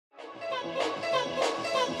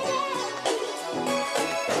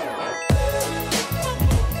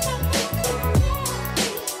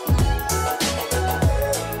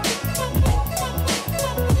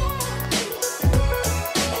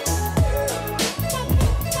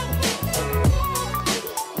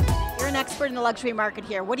in the luxury market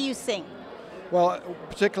here? What are you seeing? Well,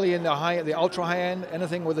 particularly in the ultra high end,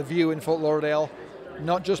 anything with a view in Fort Lauderdale,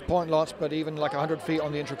 not just point lots, but even like 100 feet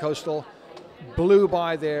on the intracoastal, blew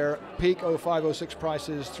by their peak 05, 06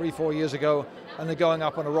 prices 3-4 years ago, and they're going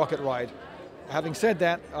up on a rocket ride. Having said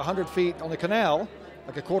that, 100 feet on the canal,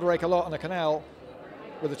 like a quarter acre lot on the canal,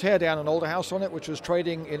 with a tear down an older house on it, which was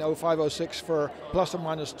trading in 05, 06 for plus or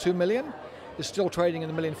minus 2 million, is still trading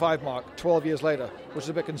in the $1.5 million mark 12 years later, which is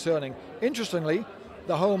a bit concerning. Interestingly,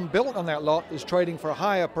 the home built on that lot is trading for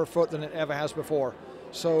higher per foot than it ever has before.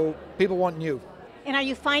 So people want new. And are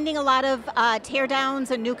you finding a lot of tear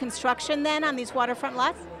downs and new construction then on these waterfront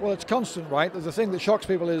lots? Well, it's constant, right? The thing that shocks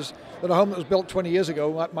people is that a home that was built 20 years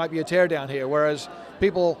ago might be a tear down here, whereas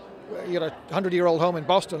people, you know, a 100-year-old home in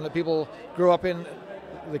Boston that people grew up in,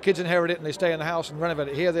 the kids inherit it and they stay in the house and renovate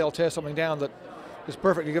it. Here they'll tear something down that is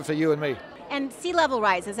perfectly good for you and me. And sea level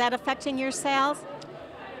rise, is that affecting your sales?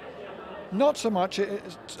 Not so much.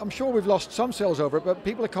 I'm sure we've lost some sales over it, but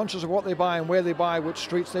people are conscious of what they buy and where they buy, which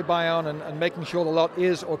streets they buy on, and making sure the lot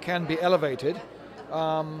is or can be elevated.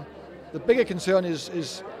 The bigger concern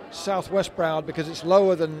is southwest Broward, because it's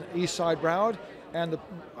lower than east side Broward, and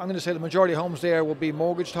I'm going to say the majority of homes there will be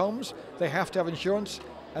mortgaged homes. They have to have insurance,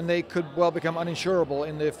 and they could well become uninsurable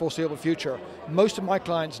in the foreseeable future. Most of my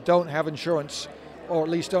clients don't have insurance, or at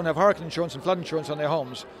least don't have hurricane insurance and flood insurance on their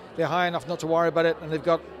homes. They're high enough not to worry about it, and they've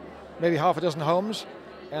got maybe half a dozen homes,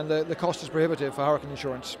 and the cost is prohibitive for hurricane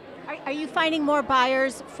insurance. Are you finding more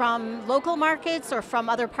buyers from local markets or from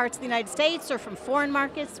other parts of the United States or from foreign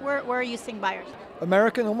markets? Where are you seeing buyers?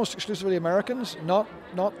 American, almost exclusively Americans, not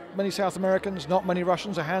many South Americans, not many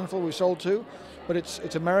Russians, a handful we've sold to, but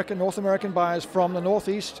it's American, North American buyers from the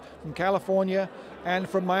Northeast, from California, and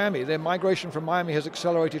from Miami. Their migration from Miami has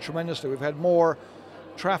accelerated tremendously. We've had more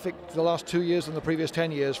traffic the last 2 years than the previous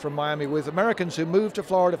 10 years from Miami, with Americans who moved to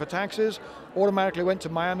Florida for taxes, automatically went to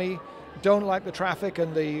Miami, don't like the traffic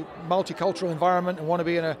and the multicultural environment and want to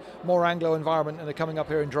be in a more Anglo environment, and they're coming up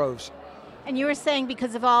here in droves. And you were saying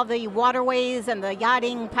because of all the waterways and the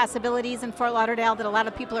yachting possibilities in Fort Lauderdale that a lot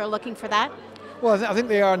of people are looking for that? Well, I think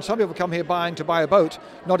they are, and some people come here buying to buy a boat,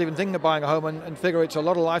 not even thinking of buying a home, and figure it's a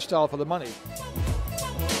lot of lifestyle for the money.